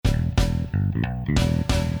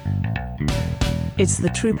It's the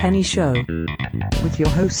True Penny Show with your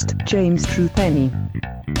host, James True Penny.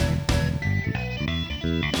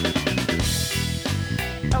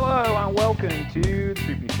 Hello and welcome to the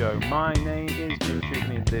True Penny Show. My name is James True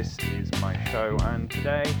Penny and this is my show, and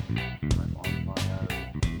today I'm on my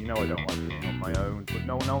own. You know I don't like being on my own, but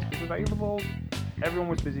no one else was available. Everyone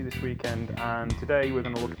was busy this weekend, and today we're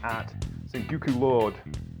going to look at Sengoku Lord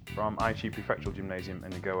from Aichi Prefectural Gymnasium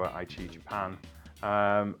in Nagawa, Aichi, Japan.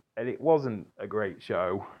 And it wasn't a great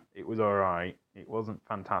show. It was alright. It wasn't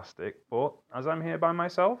fantastic. But as I'm here by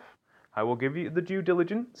myself, I will give you the due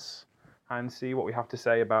diligence and see what we have to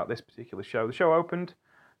say about this particular show. The show opened.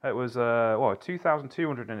 It was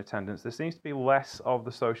 2,200 in attendance. There seems to be less of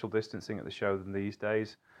the social distancing at the show than these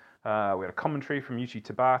days. We had a commentary from Yuichi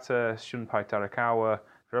Tabata, Shunpai Tarakawa,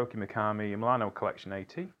 Hiroki Mikami, Milano Collection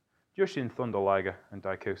 80, Jushin Thunder Liger, and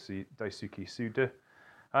Daisuke Suda.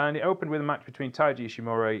 And it opened with a match between Taiji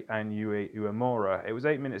Ishimori and Yui Uemura. It was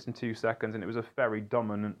 8 minutes and 2 seconds, and it was a very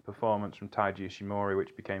dominant performance from Taiji Ishimori,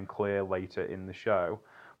 which became clear later in the show.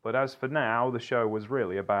 But as for now, the show was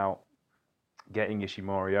really about getting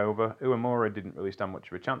Ishimori over. Uemura didn't really stand much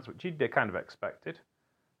of a chance, which he kind of expected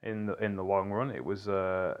in the long run. It was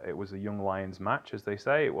a young lions match, as they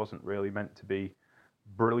say. It wasn't really meant to be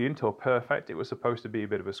brilliant or perfect. It was supposed to be a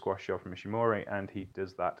bit of a squash show from Ishimori, and he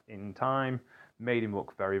does that in time. Made him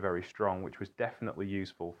look very, very strong, which was definitely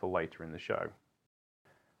useful for later in the show.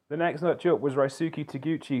 The next matchup was Ryosuke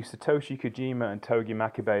Taguchi, Satoshi Kojima, and Togi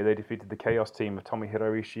Makabe. They defeated the Chaos team of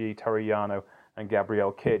Tomohiro Ishii, Toru Yano, and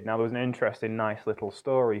Gabriel Kidd. Now, there was an interesting, nice little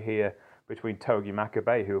story here between Togi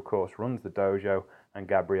Makabe, who, of course, runs the dojo, and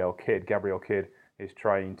Gabriel Kidd. Gabriel Kidd is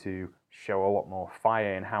trying to show a lot more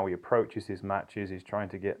fire in how he approaches his matches. He's trying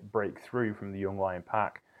to break through from the Young Lion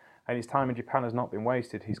pack. And his time in Japan has not been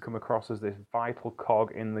wasted. He's come across as this vital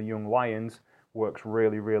cog in the Young Lions, works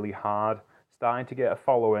really, really hard, starting to get a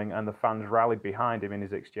following, and the fans rallied behind him in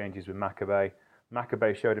his exchanges with Makabe.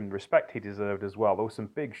 Makabe showed him the respect he deserved as well. There were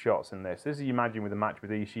some big shots in this. As you imagine with a match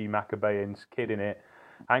with Ishii, Makabe, and Kidd in it,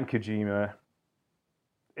 and Kojima,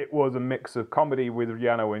 it was a mix of comedy with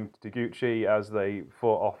Yano and Taguchi as they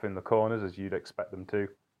fought off in the corners, as you'd expect them to,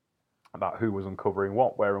 about who was uncovering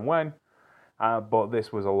what, where, and when. But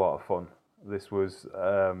this was a lot of fun. This was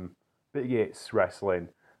big hits wrestling.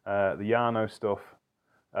 The Yano stuff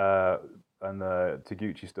and the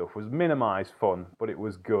Taguchi stuff was minimized fun, but it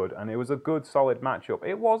was good. And it was a good, solid matchup.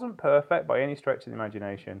 It wasn't perfect by any stretch of the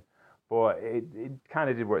imagination, but it kind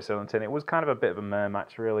of did what it said on tin. It was kind of a bit of a meh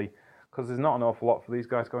match, really, because there's not an awful lot for these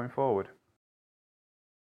guys going forward.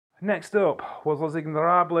 Next up was Los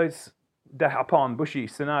Ignorables de Japón, Bushi,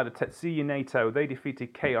 Sanada, Tetsuya Naito. They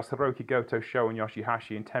defeated Chaos, Hiroki Goto, Sho, and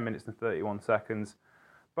Yoshihashi in 10 minutes and 31 seconds.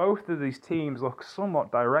 Both of these teams look somewhat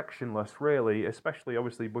directionless, really, especially,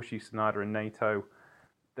 obviously, Bushi, Sanada, and Naito.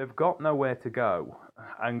 They've got nowhere to go.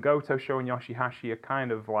 And Goto, Sho, and Yoshihashi are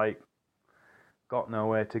kind of like got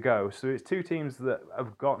nowhere to go. So it's two teams that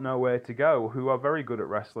have got nowhere to go, who are very good at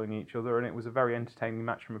wrestling each other, and it was a very entertaining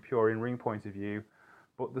match from a pure in-ring point of view.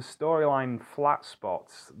 But the storyline flat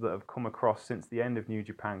spots that have come across since the end of New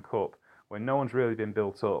Japan Cup, when no one's really been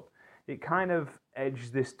built up, it kind of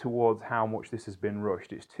edged this towards how much this has been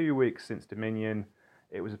rushed. It's 2 weeks since Dominion.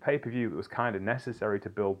 It was a pay-per-view that was kind of necessary to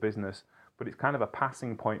build business, but it's kind of a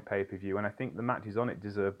passing point pay-per-view, and I think the matches on it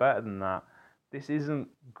deserve better than that. This isn't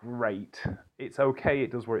great. It's okay,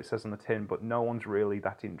 it does what it says on the tin, but no one's really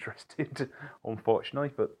that interested,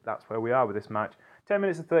 unfortunately, but that's where we are with this match. 10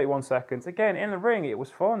 minutes and 31 seconds. Again, in the ring, it was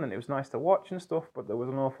fun and it was nice to watch and stuff, but there was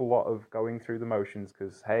an awful lot of going through the motions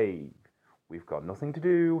because, hey, we've got nothing to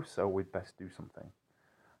do, so we'd best do something.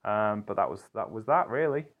 But that was that,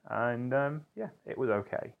 really. And, yeah, it was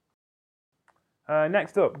okay.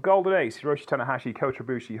 Next up, Golden Ace, Hiroshi Tanahashi, Kota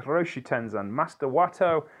Ibushi, Hiroshi Tenzan, Master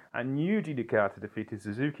Wato, and Yuji Nagata defeated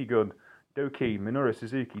Suzuki Gun, Doki, Minoru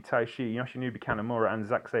Suzuki, Taishi, Yoshinobu Kanemaru, and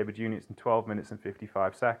Zack Sabre Jr. in 12 minutes and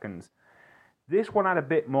 55 seconds. This one had a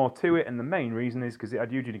bit more to it, and the main reason is because it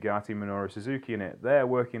had Yuji Nagata and Minoru Suzuki in it. They're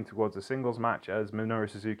working towards a singles match as Minoru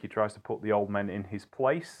Suzuki tries to put the old men in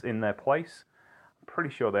their place. I'm pretty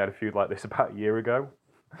sure they had a feud like this about a year ago.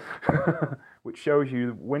 Which shows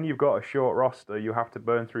you when you've got a short roster, you have to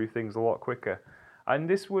burn through things a lot quicker. And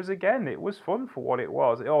this was, again, it was fun for what it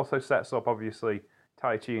was. It also sets up, obviously,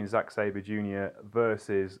 Taichi and Zack Sabre Jr.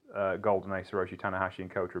 versus Golden Ace, Hiroshi Tanahashi, and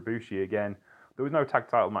Kota Ibushi again. There was no tag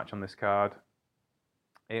title match on this card.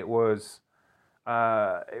 It was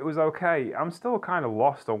okay. I'm still kind of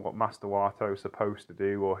lost on what Master Wato is supposed to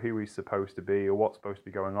do, or who he's supposed to be, or what's supposed to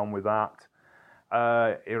be going on with that.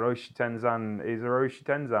 Hiroshi Tenzan is Hiroshi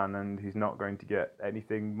Tenzan, and he's not going to get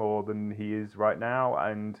anything more than he is right now.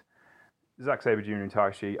 And Zack Sabre Jr. and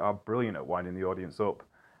Taishi are brilliant at winding the audience up.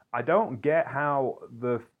 I don't get how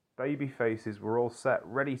the baby faces were all set,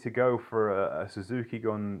 ready to go for a Suzuki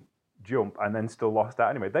Gun jump, and then still lost out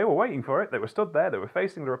anyway. They were waiting for it. They were stood there. They were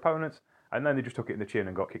facing their opponents, and then they just took it in the chin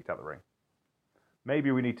and got kicked out of the ring.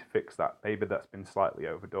 Maybe we need to fix that. Maybe that's been slightly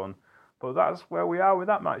overdone. But that's where we are with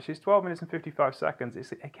that match. It's 12 minutes and 55 seconds.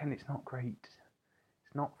 It's not great.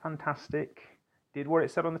 It's not fantastic. Did what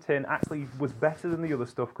it said on the tin. Actually was better than the other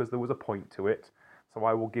stuff because there was a point to it. So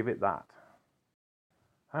I will give it that.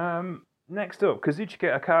 Next up,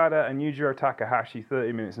 Kazuchika Okada and Yujiro Takahashi,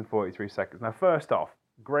 30 minutes and 43 seconds. Now, first off,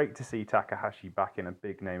 great to see Takahashi back in a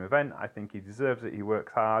big name event. I think he deserves it. He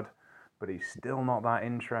works hard, but he's still not that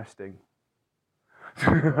interesting.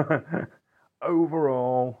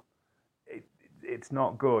 Overall, it's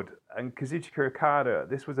not good. And Kazuchika Okada,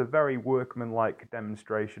 this was a very workmanlike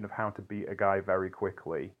demonstration of how to beat a guy very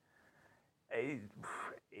quickly.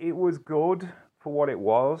 It was good for what it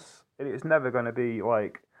was. It's never going to be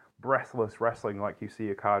like breathless wrestling like you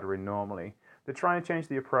see Okada in normally. They're trying to change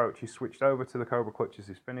the approach. He switched over to the Cobra Clutch as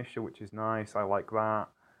his finisher, which is nice. I like that.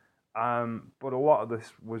 But a lot of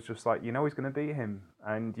this was just like, he's going to beat him.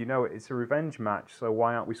 And, it's a revenge match, so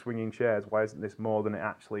why aren't we swinging chairs? Why isn't this more than it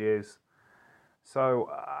actually is? So,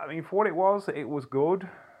 for what it was good.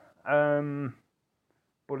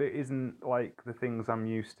 But it isn't like the things I'm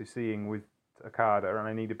used to seeing with Okada, and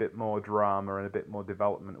I need a bit more drama and a bit more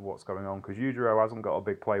development of what's going on, because Yujiro hasn't got a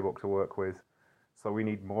big playbook to work with, so we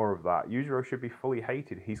need more of that. Yujiro should be fully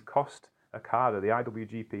hated. He's cost Okada the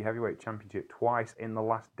IWGP Heavyweight Championship twice in the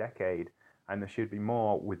last decade, and there should be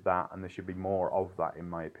more with that, and there should be more of that, in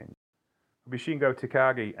my opinion. Shingo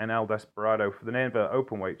Takagi and El Desperado for the Never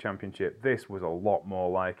Openweight Championship. This was a lot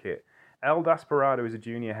more like it. El Desperado is a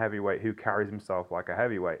junior heavyweight who carries himself like a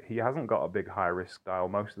heavyweight. He hasn't got a big high-risk style.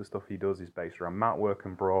 Most of the stuff he does is based around mat work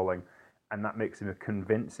and brawling, and that makes him a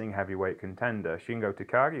convincing heavyweight contender. Shingo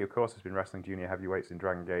Takagi, of course, has been wrestling junior heavyweights in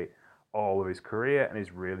Dragon Gate all of his career and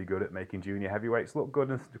is really good at making junior heavyweights look good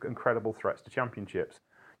and incredible threats to championships.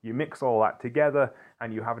 You mix all that together,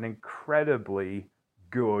 and you have an incredibly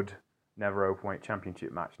good Never Openweight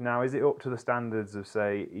Championship match. Now, is it up to the standards of,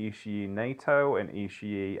 say, Ishii Naito and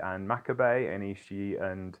Ishii and Makabe and Ishii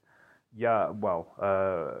and,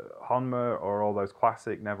 Honma, or all those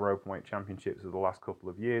classic Never Openweight Championships of the last couple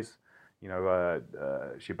of years?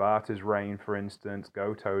 Shibata's reign, for instance,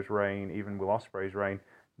 Goto's reign, even Will Ospreay's reign.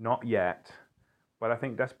 Not yet. But I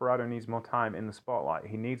think Desperado needs more time in the spotlight.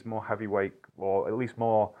 He needs more heavyweight, or at least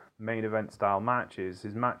more main event style matches.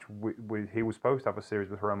 His match he was supposed to have a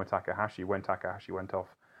series with Hiromu Takahashi when Takahashi went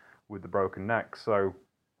off with the broken neck. So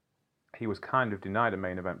he was kind of denied a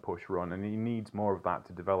main event push run, and he needs more of that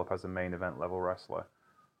to develop as a main event level wrestler.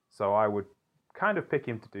 So I would kind of pick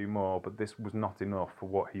him to do more, but this was not enough for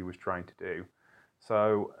what he was trying to do.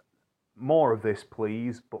 So more of this,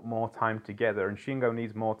 please, but more time together. And Shingo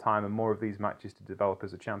needs more time and more of these matches to develop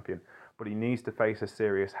as a champion. But he needs to face a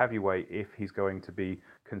serious heavyweight if he's going to be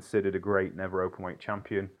considered a great Never Openweight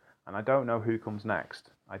champion. And I don't know who comes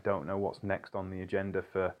next. I don't know what's next on the agenda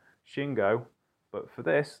for Shingo. But for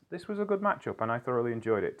this was a good matchup, and I thoroughly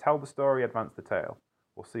enjoyed it. Tell the story, advance the tale.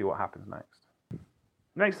 We'll see what happens next.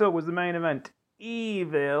 Next up was the main event.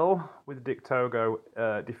 Evil, with Dick Togo,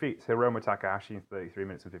 defeats Hiromu Takahashi in 33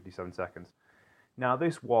 minutes and 57 seconds. Now,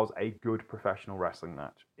 this was a good professional wrestling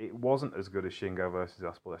match. It wasn't as good as Shingo versus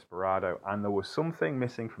El Desperado, and there was something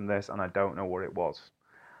missing from this, and I don't know what it was.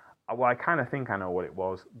 Well, I kind of think I know what it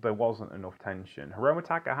was. There wasn't enough tension. Hiromu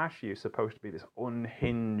Takahashi is supposed to be this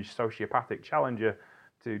unhinged, sociopathic challenger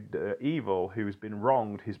to Evil, who's been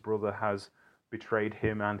wronged. His brother has betrayed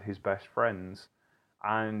him and his best friends,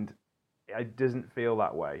 and it doesn't feel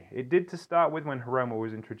that way. It did to start with when Hiromu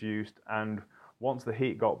was introduced, and once the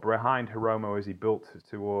heat got behind Hiromu as he built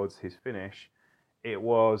towards his finish, it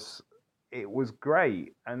was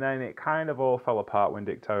great. And then it kind of all fell apart when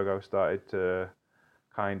Dick Togo started to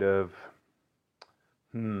kind of,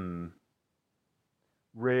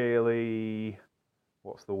 really,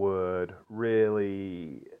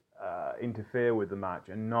 interfere with the match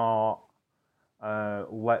and not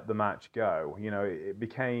let the match go. It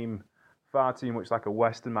became far too much like a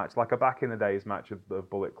Western match, like a back in the days match of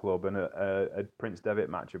Bullet Club and a Prince Devitt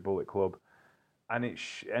match of Bullet Club, and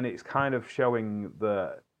it's kind of showing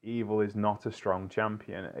that Evil is not a strong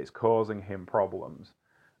champion. It's causing him problems.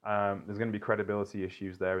 There's going to be credibility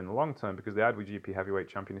issues there in the long term because the IWGP Heavyweight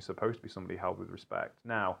Champion is supposed to be somebody held with respect.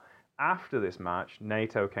 Now, after this match,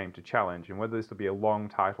 Naito came to challenge, and whether this will be a long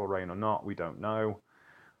title reign or not, we don't know.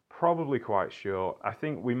 probably quite short. I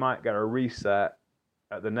think we might get a reset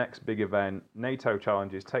at the next big event. Naito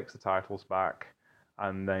challenges, takes the titles back,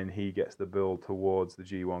 and then he gets the build towards the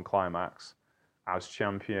G1 climax as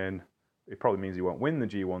champion. It probably means he won't win the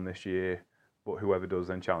G1 this year, but whoever does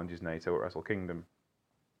then challenges Naito at Wrestle Kingdom.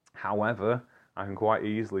 However, I can quite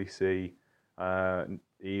easily see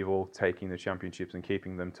Evil taking the championships and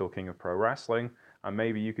keeping them till King of Pro Wrestling, and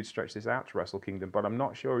maybe you could stretch this out to Wrestle Kingdom, but I'm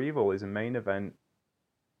not sure Evil is a main event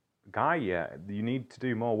guy yet. You need to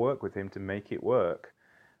do more work with him to make it work.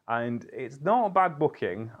 And it's not bad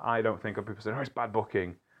booking, I don't think. People say, oh, it's bad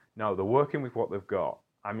booking. No, they're working with what they've got.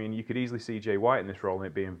 I mean, you could easily see Jay White in this role and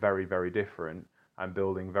it being very, very different and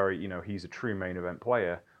building very, he's a true main event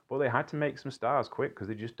player. But they had to make some stars quick because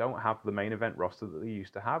they just don't have the main event roster that they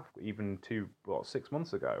used to have even 6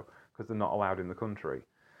 months ago because they're not allowed in the country.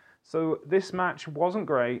 So this match wasn't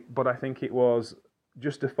great, but I think it was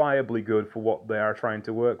justifiably good for what they are trying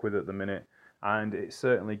to work with at the minute. And it's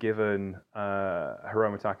certainly given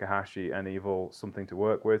Hiromu Takahashi and Evil something to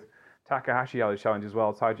work with. Takahashi had a challenge as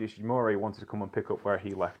well. Taiji Ishimori wanted to come and pick up where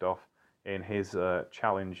he left off in his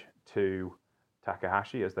challenge to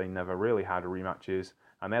Takahashi, as they never really had rematches.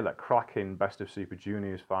 And they had that cracking Best of Super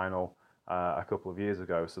Juniors final a couple of years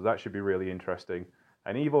ago. So that should be really interesting.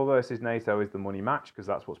 And Evil versus Naito is the money match, because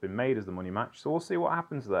that's what's been made as the money match. So we'll see what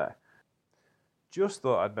happens there. Just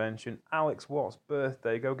thought I'd mention Alex Watt's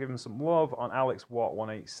birthday. Go give him some love on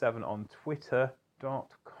AlexWatt187 on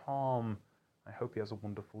Twitter.com. I hope he has a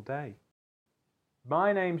wonderful day.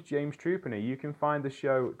 My name's James Trupany. You can find the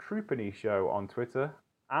show Trupany Show on Twitter,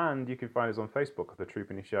 and you can find us on Facebook, The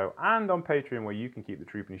Trupany Show, and on Patreon, where you can keep The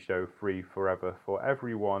Trupany Show free forever for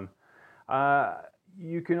everyone.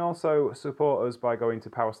 You can also support us by going to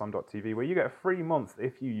powerslam.tv, where you get a free month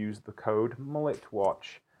if you use the code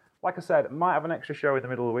MulletWatch. Like I said, might have an extra show in the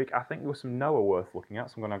middle of the week. I think there was some Noah worth looking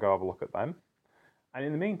at, so I'm going to go have a look at them. And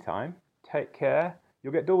in the meantime, take care.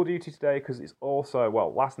 You'll get double duty today because it's also,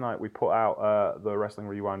 last night we put out the Wrestling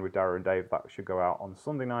Rewind with Dara and Dave. That should go out on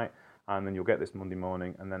Sunday night, and then you'll get this Monday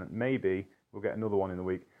morning, and then maybe we'll get another one in the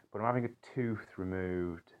week. But I'm having a tooth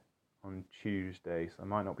removed on Tuesday, so I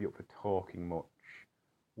might not be up for talking much.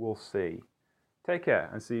 We'll see. Take care,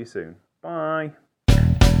 and see you soon. Bye.